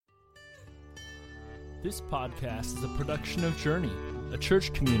This podcast is a production of Journey, a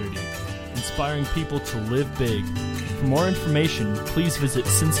church community, inspiring people to live big. For more information, please visit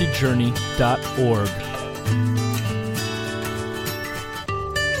cincyjourney.org.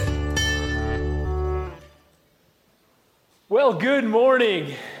 Well, good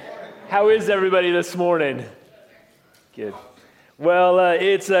morning. How is everybody this morning? Good. Well,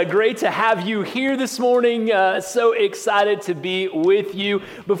 it's great to have you here this morning. So excited to be with you.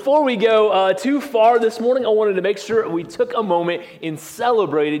 Before we go too far this morning, I wanted to make sure we took a moment and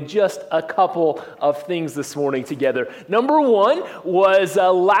celebrated just a couple of things this morning together. Number one was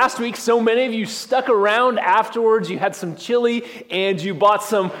last week, so many of you stuck around afterwards. You had some chili and you bought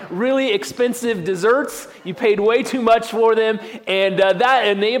some really expensive desserts. You paid way too much for them, and that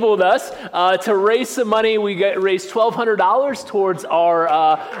enabled us to raise some money. We raised $1,200 towards our,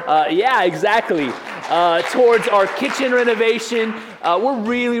 towards our kitchen renovation. We're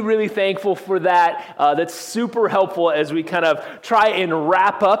really thankful for that. That's super helpful as we kind of try and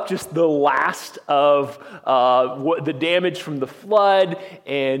wrap up just the last of the damage from the flood,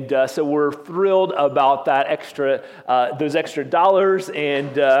 and so we're thrilled about that those extra dollars.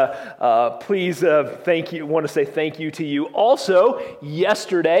 And please, want to say thank you to you. Also,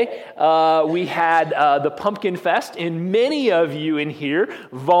 yesterday we had the Pumpkin Fest, and many of you in here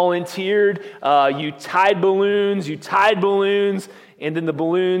volunteered. You tied balloons, and then the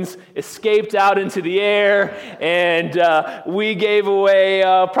balloons escaped out into the air, and we gave away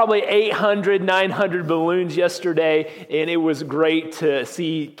probably 800, 900 balloons yesterday, and it was great to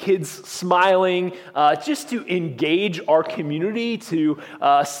see kids smiling, just to engage our community, to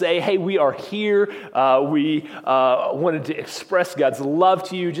say, hey, we are here. We wanted to express God's love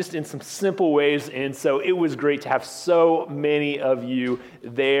to you just in some simple ways, and so it was great to have so many of you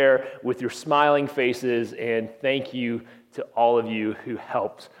there with your smiling faces, and thank you to all of you who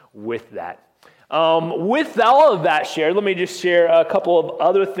helped with that. With all of that shared, let me just share a couple of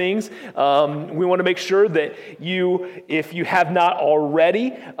other things. We want to make sure that you, if you have not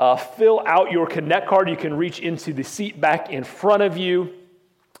already, fill out your Connect card. You can reach into the seat back in front of you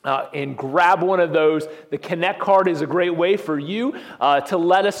and grab one of those. The Connect card is a great way for you to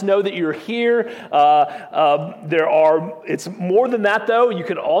let us know that you're here. It's more than that, though. You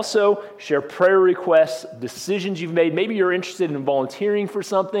can also share prayer requests, decisions you've made. Maybe you're interested in volunteering for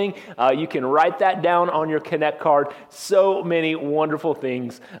something. You can write that down on your Connect card. So many wonderful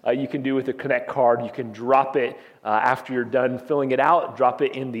things you can do with the Connect card. You can drop it after you're done filling it out. Drop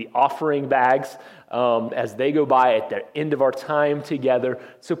it in the offering bags as they go by at the end of our time together.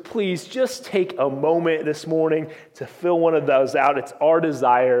 So please just take a moment this morning to fill one of those out. It's our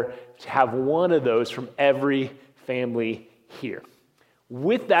desire to have one of those from every family here.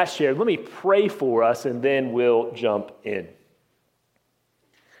 With that shared, let me pray for us, and then we'll jump in.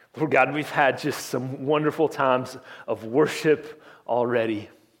 Lord God, we've had just some wonderful times of worship already.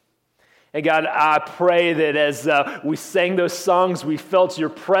 And God, I pray that as we sang those songs, we felt your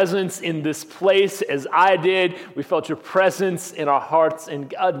presence in this place as I did. We felt your presence in our hearts. And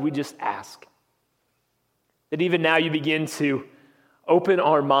God, we just ask that even now you begin to open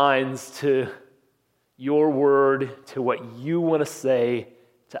our minds to your word, to what you want to say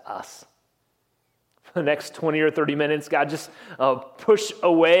to us. For the next 20 or 30 minutes, God, just push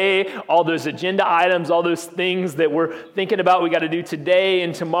away all those agenda items, all those things that we're thinking about we got to do today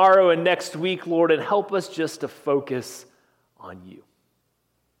and tomorrow and next week, Lord, and help us just to focus on you.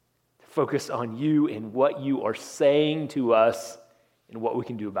 Focus on you and what you are saying to us and what we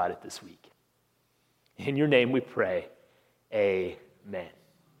can do about it this week. In your name we pray, amen.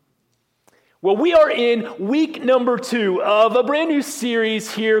 Well, we are in week number 2 of a brand new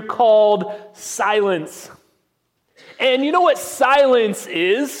series here called Silence. And you know what silence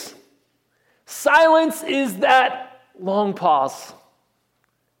is? Silence is that long pause.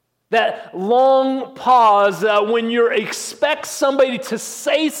 That long pause when you expect somebody to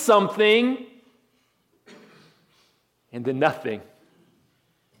say something and then nothing.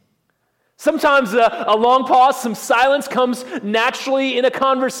 Sometimes a long pause, some silence comes naturally in a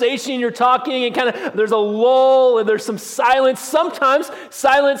conversation. You're talking and kind of there's a lull and there's some silence. Sometimes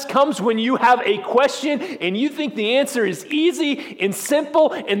silence comes when you have a question and you think the answer is easy and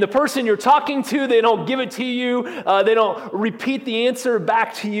simple, and the person you're talking to, they don't give it to you. They don't repeat the answer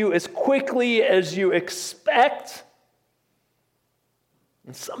back to you as quickly as you expect.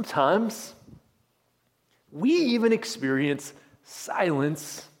 And sometimes we even experience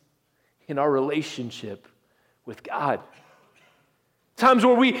silence in our relationship with God. Times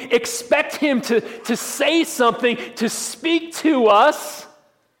where we expect Him to say something, to speak to us,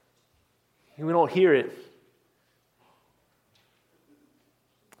 and we don't hear it.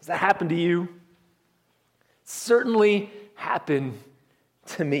 Does that happen to you? certainly happened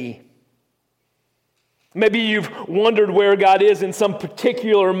to me. Maybe you've wondered where God is in some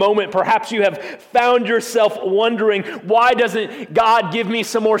particular moment. Perhaps you have found yourself wondering, why doesn't God give me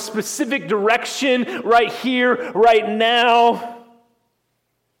some more specific direction right here, right now?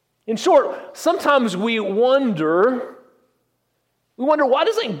 In short, sometimes we wonder, why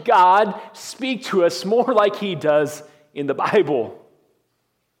doesn't God speak to us more like he does in the Bible?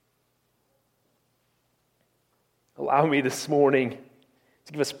 Allow me this morning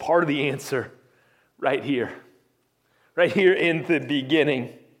to give us part of the answer right here in the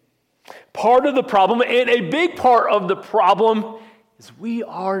beginning. Part of the problem, and a big part of the problem, is we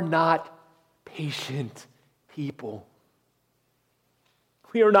are not patient people.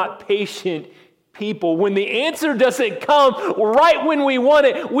 We are not patient people. When the answer doesn't come right when we want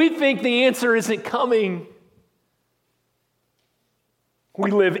it, we think the answer isn't coming.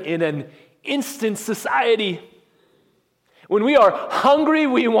 We live in an instant society. When we are hungry,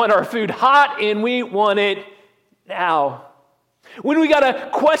 we want our food hot and we want it now. When we got a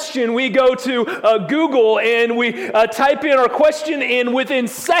question, we go to Google and we type in our question, and within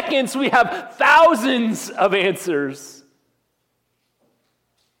seconds we have thousands of answers.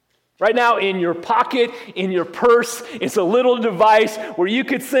 Right now, in your pocket, in your purse, it's a little device where you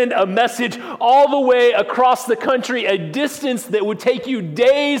could send a message all the way across the country, a distance that would take you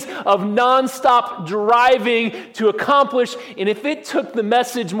days of nonstop driving to accomplish. And if it took the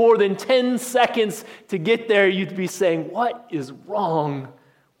message more than 10 seconds to get there, you'd be saying, "What is wrong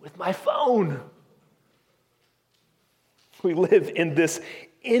with my phone?" We live in this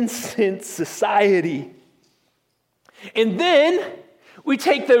instant society. And then we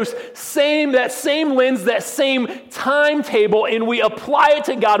take that same lens, that same timetable, and we apply it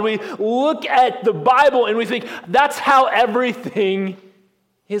to God. We look at the Bible and we think, that's how everything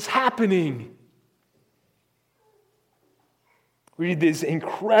is happening. We read these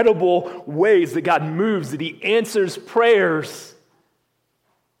incredible ways that God moves, that he answers prayers.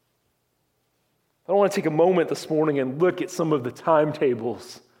 I want to take a moment this morning and look at some of the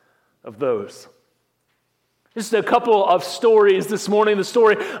timetables of those. Just a couple of stories this morning. The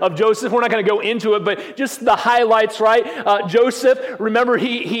story of Joseph. We're not going to go into it, but just the highlights, right? Joseph, remember,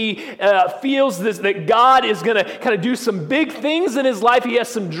 he feels that God is going to kind of do some big things in his life. He has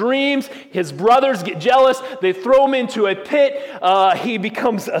some dreams. His brothers get jealous. They throw him into a pit. He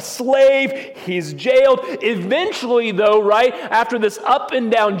becomes a slave. He's jailed. Eventually, though, right, after this up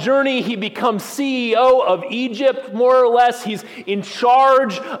and down journey, he becomes CEO of Egypt, more or less. He's in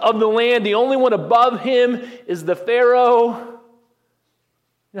charge of the land. The only one above him is the Pharaoh. You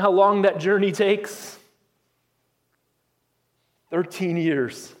know how long that journey takes? 13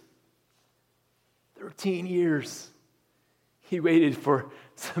 years. 13 years. He waited for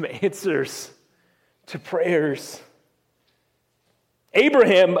some answers to prayers.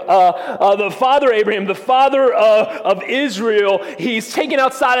 Abraham, the father of Israel, he's taken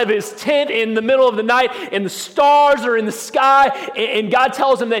outside of his tent in the middle of the night, and the stars are in the sky, and God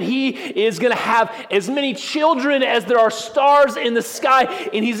tells him that he is going to have as many children as there are stars in the sky,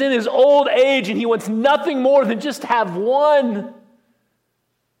 and he's in his old age, and he wants nothing more than just have one.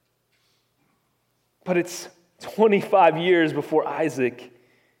 But it's 25 years before Isaac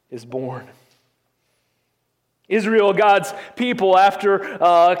is born. Israel, God's people, after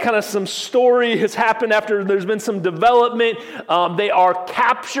kind of some story has happened, after there's been some development, they are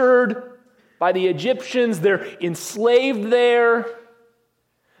captured by the Egyptians. They're enslaved there.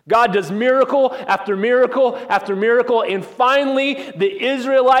 God does miracle after miracle after miracle, and finally the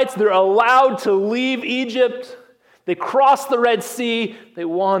Israelites, they're allowed to leave Egypt. They cross the Red Sea. They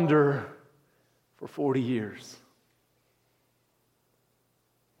wander for 40 years.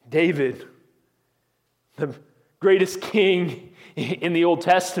 David, the greatest king in the Old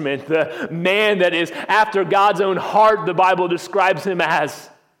Testament, the man that is after God's own heart, the Bible describes him as.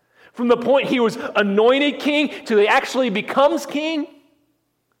 From the point he was anointed king till he actually becomes king,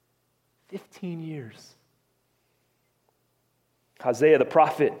 15 years. Isaiah the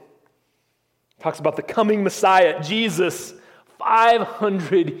prophet talks about the coming Messiah, Jesus,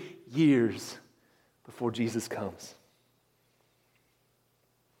 500 years before Jesus comes.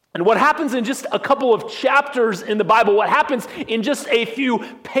 And what happens in just a couple of chapters in the Bible, what happens in just a few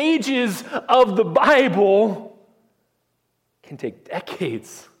pages of the Bible, can take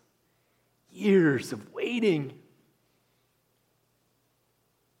decades, years of waiting.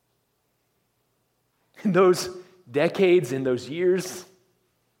 In those decades, in those years,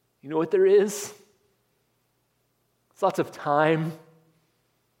 you know what there is? It's lots of time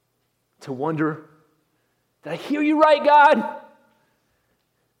to wonder, did I hear you right, God?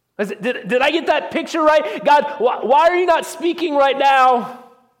 Did I get that picture right? God, why are you not speaking right now?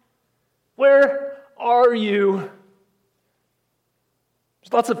 Where are you?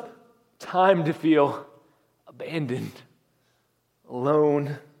 There's lots of time to feel abandoned,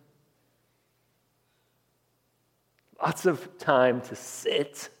 alone. Lots of time to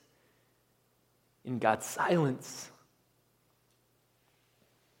sit in God's silence.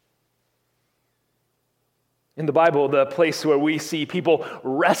 In the Bible, the place where we see people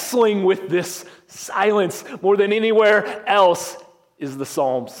wrestling with this silence more than anywhere else is the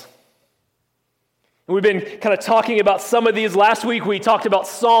Psalms. And we've been kind of talking about some of these. Last week we talked about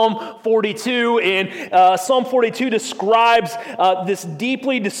Psalm 42, and Psalm 42 describes this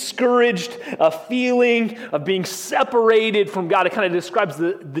deeply discouraged feeling of being separated from God. It kind of describes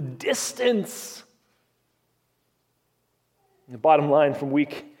the distance. The bottom line from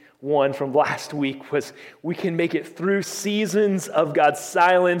week one from last week was we can make it through seasons of God's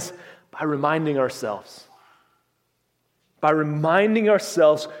silence by reminding ourselves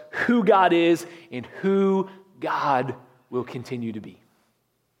who God is and who God will continue to be.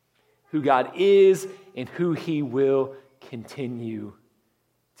 Who God is and who He will continue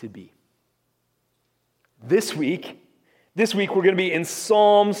to be. This week we're going to be in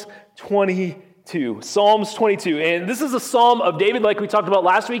Psalms 22. Psalms 22. And this is a psalm of David, like we talked about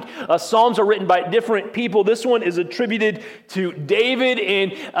last week. Psalms are written by different people. This one is attributed to David,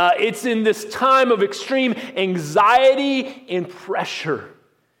 and it's in this time of extreme anxiety and pressure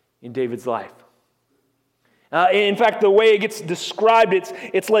in David's life. In fact, the way it gets described,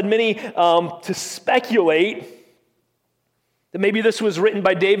 it's led many to speculate that maybe this was written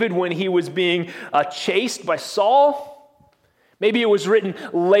by David when he was being chased by Saul. Maybe it was written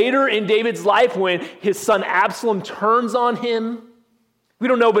later in David's life when his son Absalom turns on him. We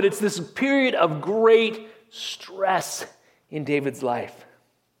don't know, but it's this period of great stress in David's life.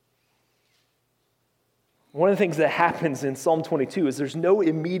 One of the things that happens in Psalm 22 is there's no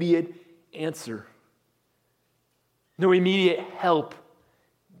immediate answer, no immediate help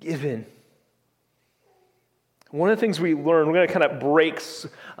given. One of the things we learn, we're going to kind of break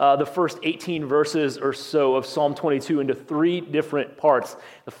the first 18 verses or so of Psalm 22 into three different parts.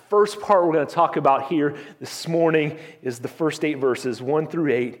 The first part we're going to talk about here this morning is the first 8 verses, 1 through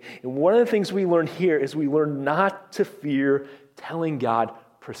 8. And one of the things we learn here is we learn not to fear telling God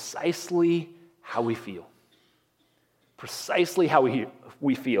precisely how we feel. Precisely how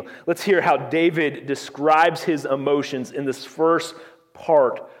we feel. Let's hear how David describes his emotions in this first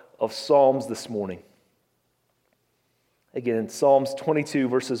part of Psalms this morning. Again, Psalms 22,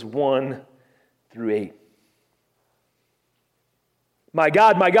 verses 1 through 8. My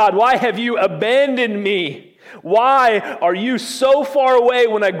God, why have you abandoned me? Why are you so far away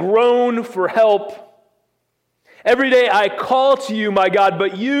when I groan for help? Every day I call to you, my God,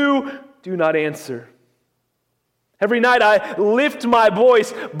 but you do not answer. Every night I lift my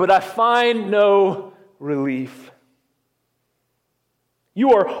voice, but I find no relief.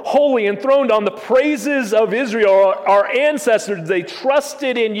 You are holy, enthroned on the praises of Israel. Our ancestors, they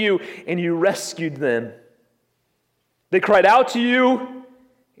trusted in you, and you rescued them. They cried out to you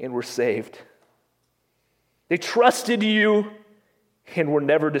and were saved. They trusted you and were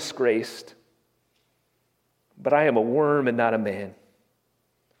never disgraced. But I am a worm and not a man.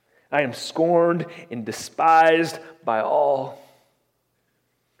 I am scorned and despised by all.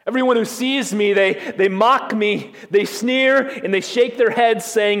 Everyone who sees me, they mock me, they sneer, and they shake their heads,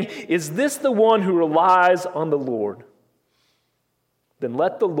 saying, "Is this the one who relies on the Lord? Then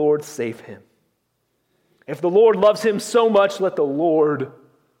let the Lord save him. If the Lord loves him so much, let the Lord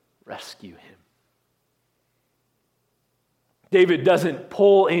rescue him." David doesn't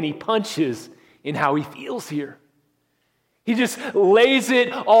pull any punches in how he feels here. He just lays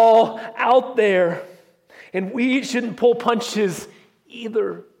it all out there. And we shouldn't pull punches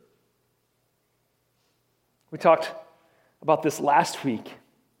either. We talked about this last week.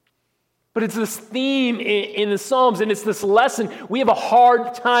 But it's this theme in the Psalms, and it's this lesson we have a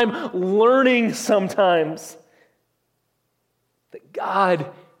hard time learning sometimes. That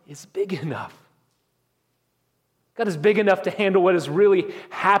God is big enough. God is big enough to handle what is really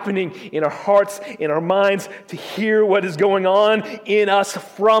happening in our hearts, in our minds, to hear what is going on in us,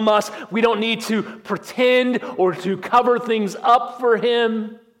 from us. We don't need to pretend or to cover things up for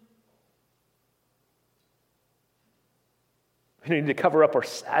Him. We need to cover up our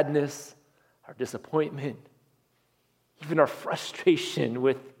sadness, our disappointment, even our frustration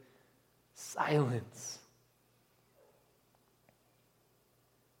with silence.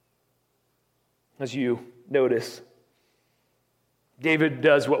 As you notice, David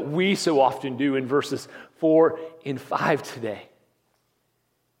does what we so often do in verses 4 and 5 today.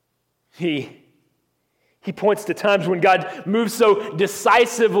 He points to times when God moves so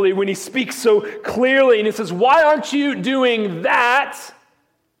decisively, when he speaks so clearly, and he says, why aren't you doing that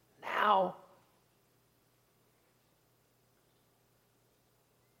now?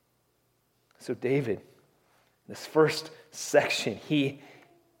 So David, this first section, he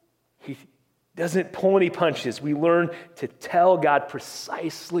doesn't pull any punches. We learn to tell God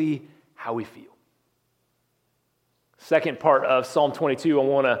precisely how we feel. Second part of Psalm 22 I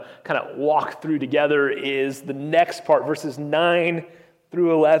want to kind of walk through together is the next part, verses 9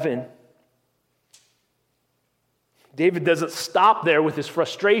 through 11. David doesn't stop there with his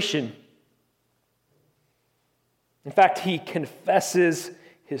frustration. In fact, he confesses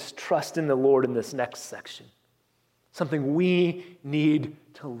his trust in the Lord in this next section. Something we need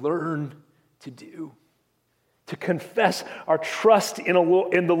to learn to do. To confess our trust in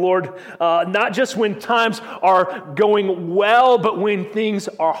the Lord, not just when times are going well, but when things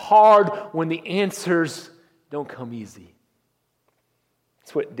are hard, when the answers don't come easy.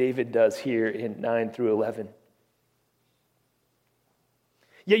 That's what David does here in 9 through 11.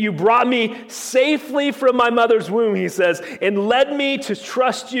 Yet you brought me safely from my mother's womb, he says, and led me to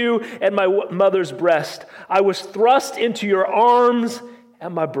trust you at my mother's breast. I was thrust into your arms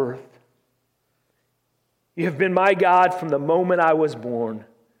at my birth. You have been my God from the moment I was born.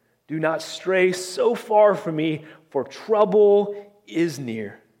 Do not stray so far from me, for trouble is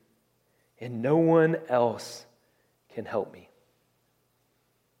near, and no one else can help me.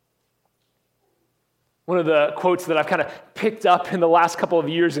 One of the quotes that I've kind of picked up in the last couple of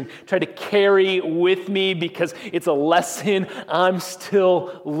years and tried to carry with me because it's a lesson I'm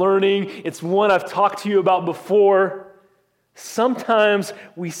still learning. It's one I've talked to you about before. Sometimes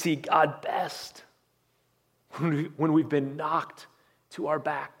we see God best when we've been knocked to our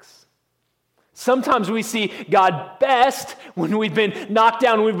backs. Sometimes we see God best when we've been knocked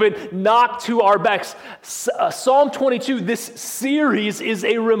down, we've been knocked to our backs. Psalm 22, this series is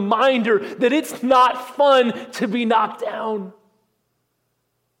a reminder that it's not fun to be knocked down.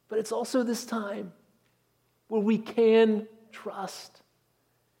 But it's also this time where we can trust.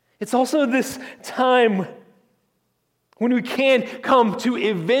 It's also this time when we can come to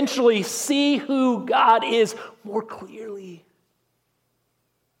eventually see who God is more clearly.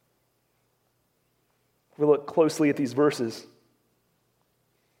 We look closely at these verses.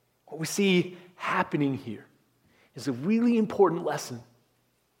 What we see happening here is a really important lesson.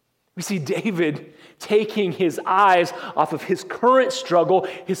 We see David taking his eyes off of his current struggle,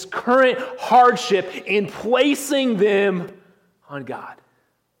 his current hardship, and placing them on God.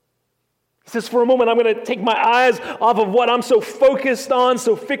 He says, for a moment, I'm going to take my eyes off of what I'm so focused on,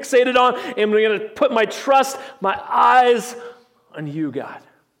 so fixated on, and I'm going to put my trust, my eyes on you, God.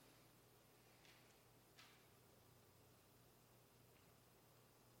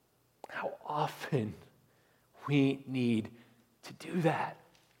 How often we need to do that,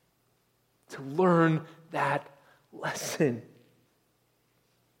 to learn that lesson.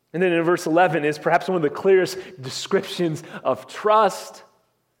 And then in verse 11 is perhaps one of the clearest descriptions of trust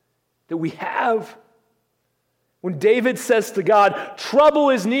that we have. When David says to God, trouble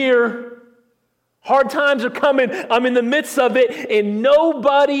is near, hard times are coming, I'm in the midst of it, and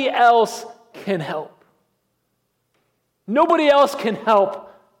nobody else can help. Nobody else can help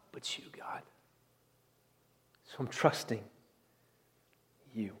but you, God. So I'm trusting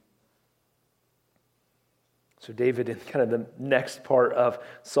you. So David, in kind of the next part of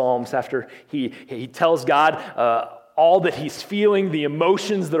Psalms, after he tells God all that he's feeling, the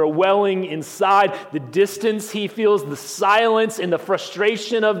emotions that are welling inside, the distance he feels, the silence and the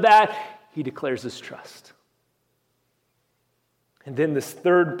frustration of that, he declares his trust. And then this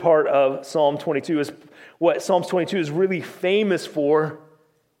third part of Psalm 22 is what Psalms 22 is really famous for.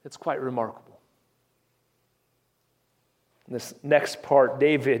 It's quite remarkable. This next part,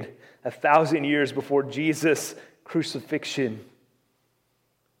 David, 1,000 years before Jesus' crucifixion,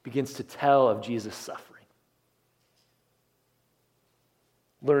 begins to tell of Jesus' suffering.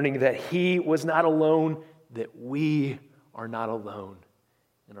 Learning that he was not alone, that we are not alone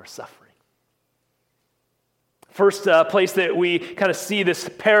in our suffering. First place that we kind of see this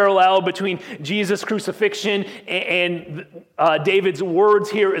parallel between Jesus' crucifixion and David's words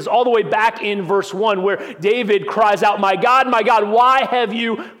here is all the way back in verse 1, where David cries out, my God, why have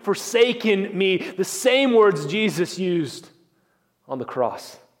you forsaken me?" The same words Jesus used on the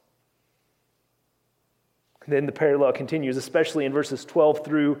cross. And then the parallel continues, especially in verses 12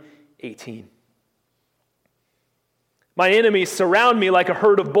 through 18. "My enemies surround me like a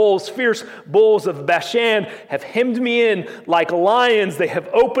herd of bulls. Fierce bulls of Bashan have hemmed me in like lions. They have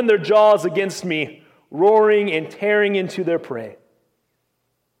opened their jaws against me, roaring and tearing into their prey.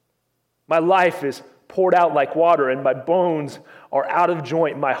 My life is poured out like water, and my bones are out of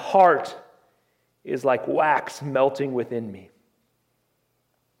joint. My heart is like wax melting within me.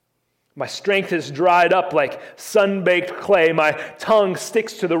 My strength is dried up like sun-baked clay. My tongue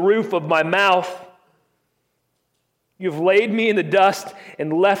sticks to the roof of my mouth. You've laid me in the dust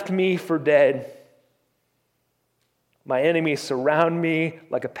and left me for dead. My enemies surround me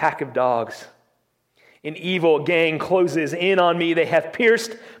like a pack of dogs. An evil gang closes in on me. They have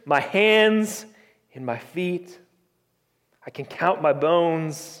pierced my hands and my feet. I can count my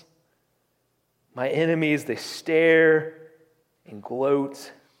bones. My enemies, they stare and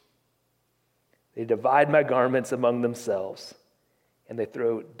gloat. They divide my garments among themselves, and they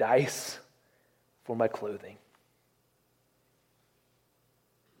throw dice for my clothing.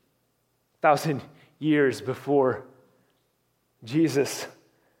 1,000 years before Jesus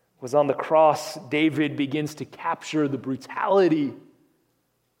was on the cross, David begins to capture the brutality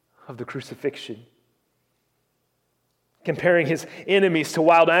of the crucifixion, comparing his enemies to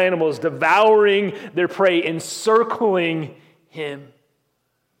wild animals, devouring their prey, encircling him.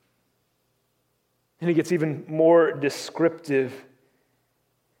 And he gets even more descriptive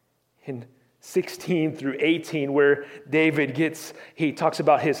in 16 through 18, where he talks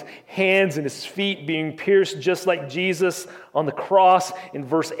about his hands and his feet being pierced just like Jesus on the cross. In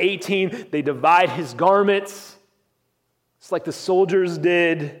verse 18, they divide his garments. It's like the soldiers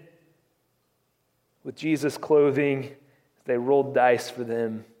did with Jesus' clothing. They rolled dice for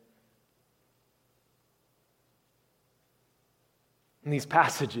them. In these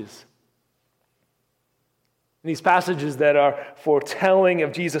passages that are foretelling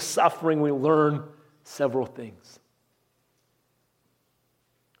of Jesus' suffering, we learn several things.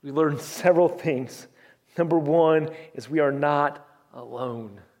 Number one is we are not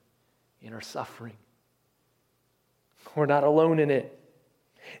alone in our suffering. We're not alone in it.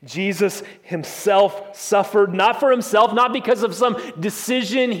 Jesus himself suffered, not for himself, not because of some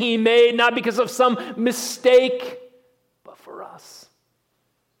decision he made, not because of some mistake, but for us.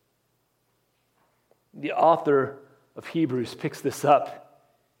 The author of Hebrews picks this up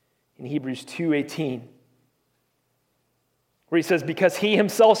in Hebrews 2:18, where he says, because he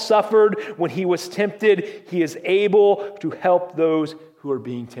himself suffered when he was tempted, he is able to help those who are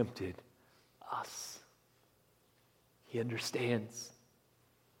being tempted. Us. He understands.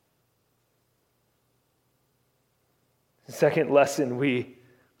 The second lesson we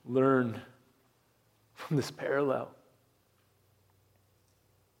learn from this parallel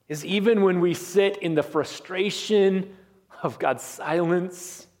is even when we sit in the frustration of God's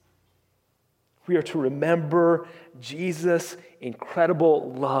silence, we are to remember Jesus'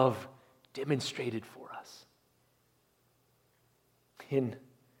 incredible love demonstrated for us. In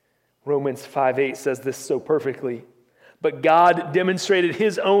Romans 5:8 says this so perfectly. But God demonstrated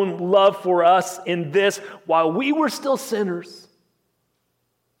his own love for us in this: while we were still sinners,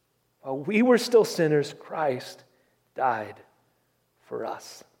 Christ died for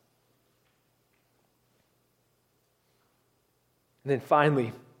us. And then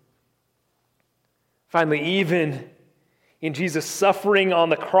finally, even in Jesus' suffering on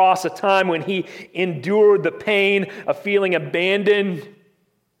the cross, a time when he endured the pain of feeling abandoned,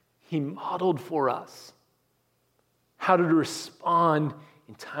 he modeled for us how to respond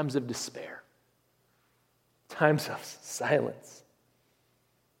in times of despair, times of silence.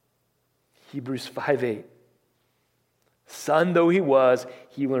 Hebrews 5:8. Son though he was,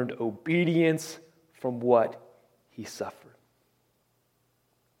 he learned obedience from what he suffered.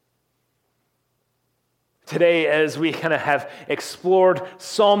 Today, as we kind of have explored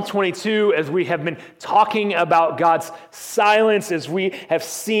Psalm 22, as we have been talking about God's silence, as we have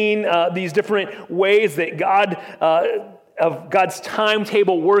seen these different ways that God's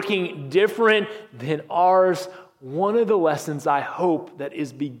timetable working different than ours, one of the lessons I hope that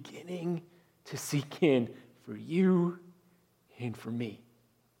is beginning to seek in for you and for me.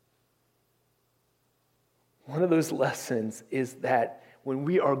 One of those lessons is that when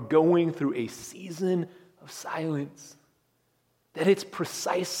we are going through a season of silence, that it's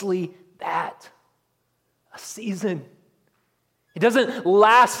precisely that, a season. It doesn't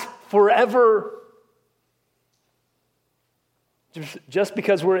last forever. Just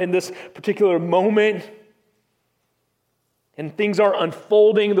because we're in this particular moment and things are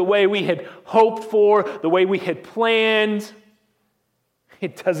unfolding the way we had hoped for, the way we had planned,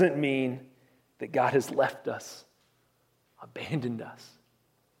 it doesn't mean that God has left us, abandoned us.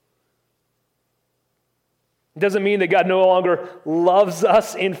 It doesn't mean that God no longer loves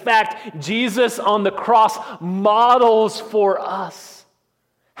us. In fact, Jesus on the cross models for us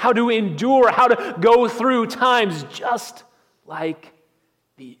how to endure, how to go through times just like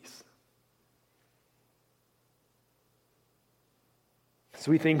these. So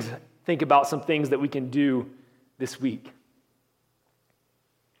we think about some things that we can do this week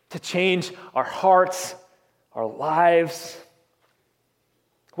to change our hearts, our lives.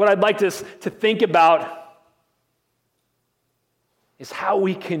 What I'd like us to think about is how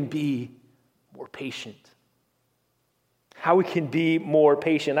we can be more patient. How we can be more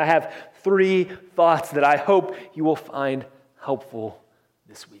patient. I have 3 thoughts that I hope you will find helpful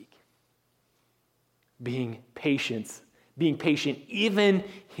this week. Being patient even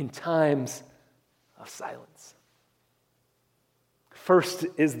in times of silence. First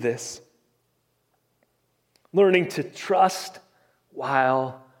is this: learning to trust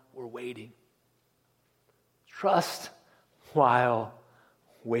while we're waiting. Trust while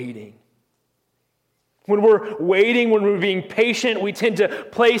waiting. When we're waiting, when we're being patient, we tend to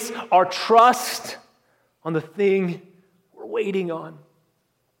place our trust on the thing we're waiting on.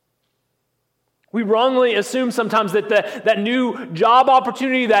 We wrongly assume sometimes that that new job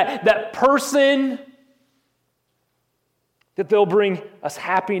opportunity, that person, that they'll bring us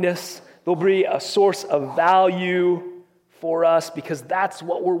happiness, they'll be a source of value for us because that's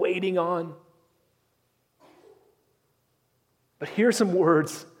what we're waiting on. But here's some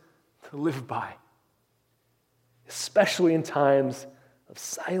words to live by, especially in times of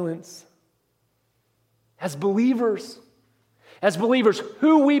silence. As believers,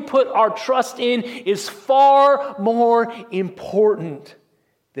 who we put our trust in is far more important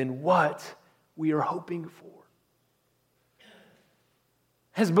than what we are hoping for.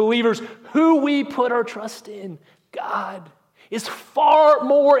 As believers, who we put our trust in, God, is far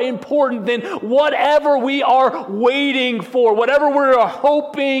more important than whatever we are waiting for, whatever we're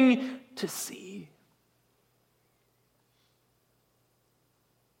hoping to see.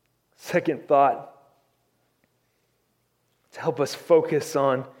 Second thought, to help us focus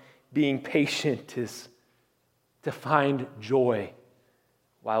on being patient, is to find joy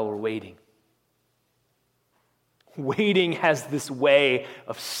while we're waiting. Waiting has this way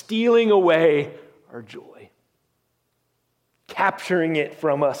of stealing away our joy, capturing it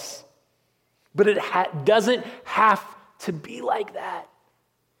from us. But it doesn't have to be like that.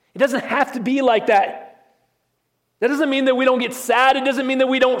 It doesn't have to be like that. That doesn't mean that we don't get sad. It doesn't mean that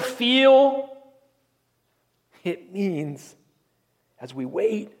we don't feel. It means as we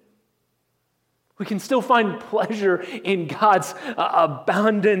wait, we can still find pleasure in God's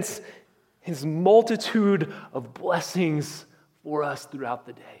abundance, His multitude of blessings for us throughout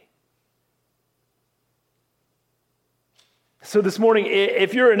the day. So this morning,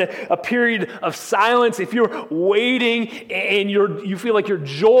 if you're in a period of silence, if you're waiting and you feel like your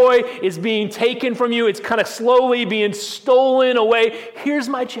joy is being taken from you, it's kind of slowly being stolen away, here's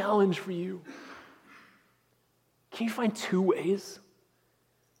my challenge for you. Can you find 2 ways?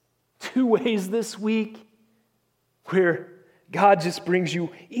 2 ways this week where God just brings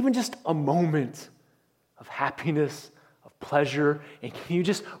you even just a moment of happiness, of pleasure, and can you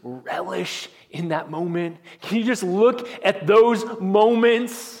just relish in that moment? Can you just look at those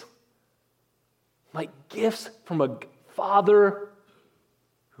moments like gifts from a Father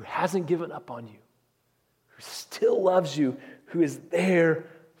who hasn't given up on you, who still loves you, who is there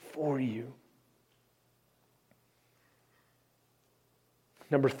for you?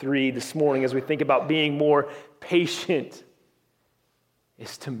 Number 3 this morning, as we think about being more patient,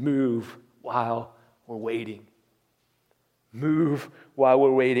 is to move while we're waiting. Move while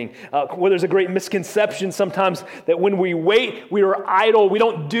we're waiting. Well, there's a great misconception sometimes that when we wait, we are idle. We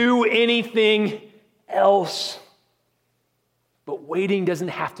don't do anything else. But waiting doesn't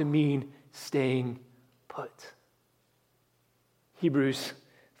have to mean staying put. Hebrews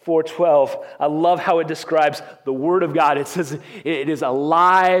 4:12. I love how it describes the Word of God. It says it is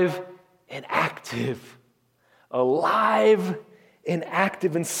alive and active. Alive and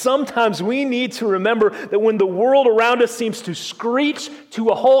active. And sometimes we need to remember that when the world around us seems to screech to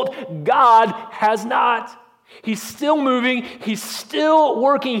a halt, God has not. He's still moving. He's still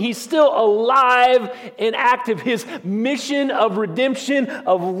working. He's still alive and active. His mission of redemption,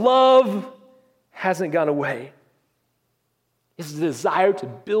 of love, hasn't gone away. His desire to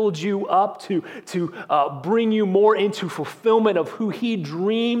build you up, to bring you more into fulfillment of who He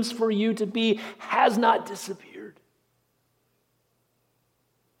dreams for you to be, has not disappeared.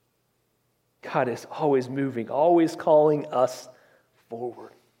 God is always moving, always calling us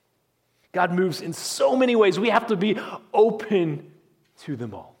forward. God moves in so many ways. We have to be open to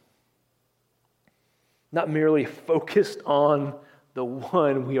them all. Not merely focused on the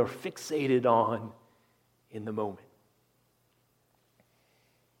one we are fixated on in the moment.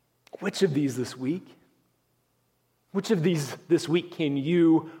 Which of these this week? Which of these this week can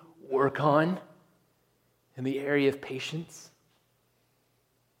you work on in the area of patience?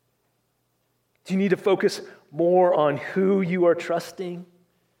 Do you need to focus more on who you are trusting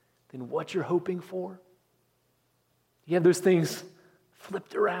than what you're hoping for? You have those things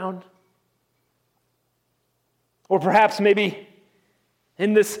flipped around? Or perhaps maybe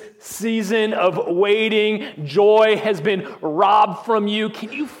in this season of waiting, joy has been robbed from you.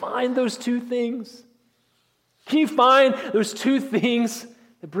 Can you find those two things? Can you find those two things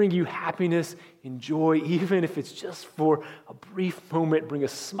that bring you happiness and joy, even if it's just for a brief moment? Bring a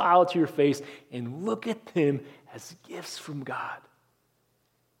smile to your face and look at them as gifts from God,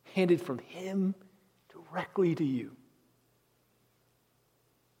 handed from Him directly to you.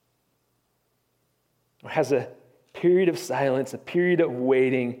 Or has a period of silence, a period of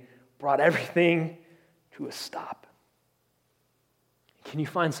waiting brought everything to a stop? Can you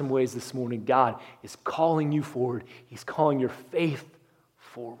find some ways this morning God is calling you forward? He's calling your faith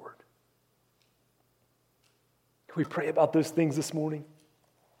forward. Can we pray about those things this morning?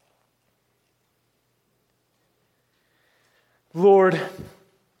 Lord,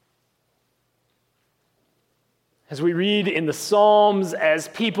 as we read in the Psalms, as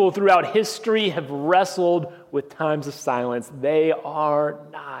people throughout history have wrestled with times of silence, they are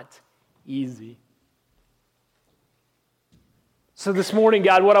not easy. So this morning,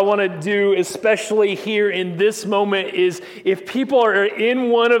 God, what I want to do, especially here in this moment, is if people are in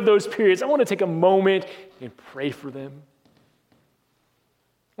one of those periods, I want to take a moment and pray for them.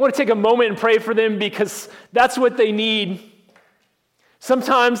 I want to take a moment and pray for them because that's what they need.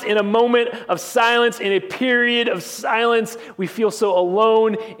 Sometimes in a moment of silence, in a period of silence, we feel so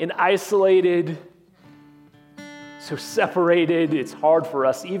alone and isolated, so separated. It's hard for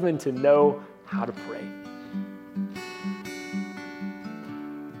us even to know how to pray.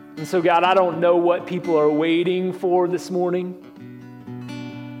 And so, God, I don't know what people are waiting for this morning,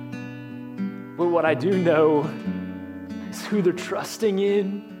 but what I do know is who they're trusting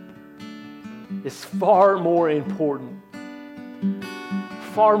in is far more important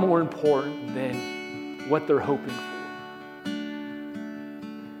than what they're hoping for.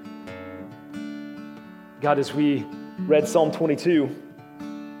 God, as we read Psalm 22,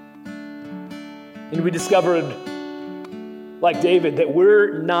 and we discovered, like David, that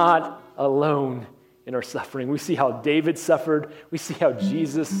we're not alone in our suffering. We see how David suffered. We see how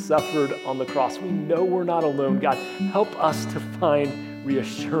Jesus suffered on the cross. We know we're not alone. God, help us to find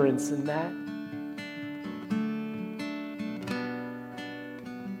reassurance in that.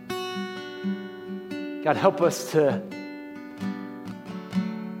 God, help us to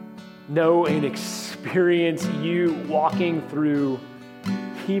know and experience you walking through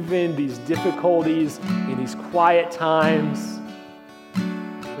even these difficulties in these quiet times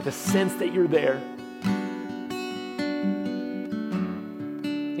with a sense that you're there.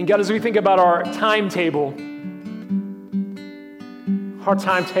 And God, as we think about our timetable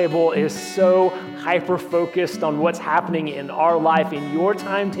is so hyper-focused on what's happening in our life, and your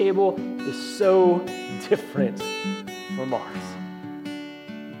timetable is so different from ours.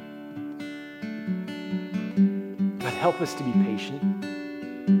 God, help us to be patient.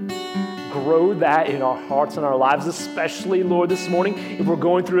 Grow that in our hearts and our lives, especially, Lord, this morning, if we're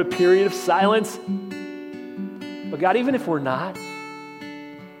going through a period of silence. But God, even if we're not,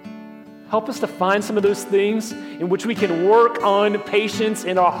 help us to find some of those things in which we can work on patience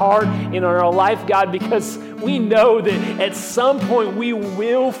in our heart and in our life, God, because we know that at some point we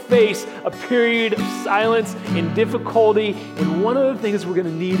will face a period of silence and difficulty, and one of the things we're going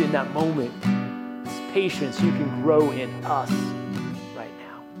to need in that moment is patience you can grow in us right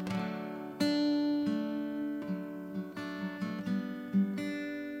now.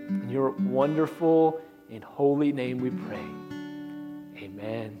 In your wonderful and holy name we pray.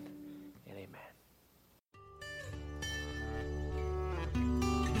 Amen.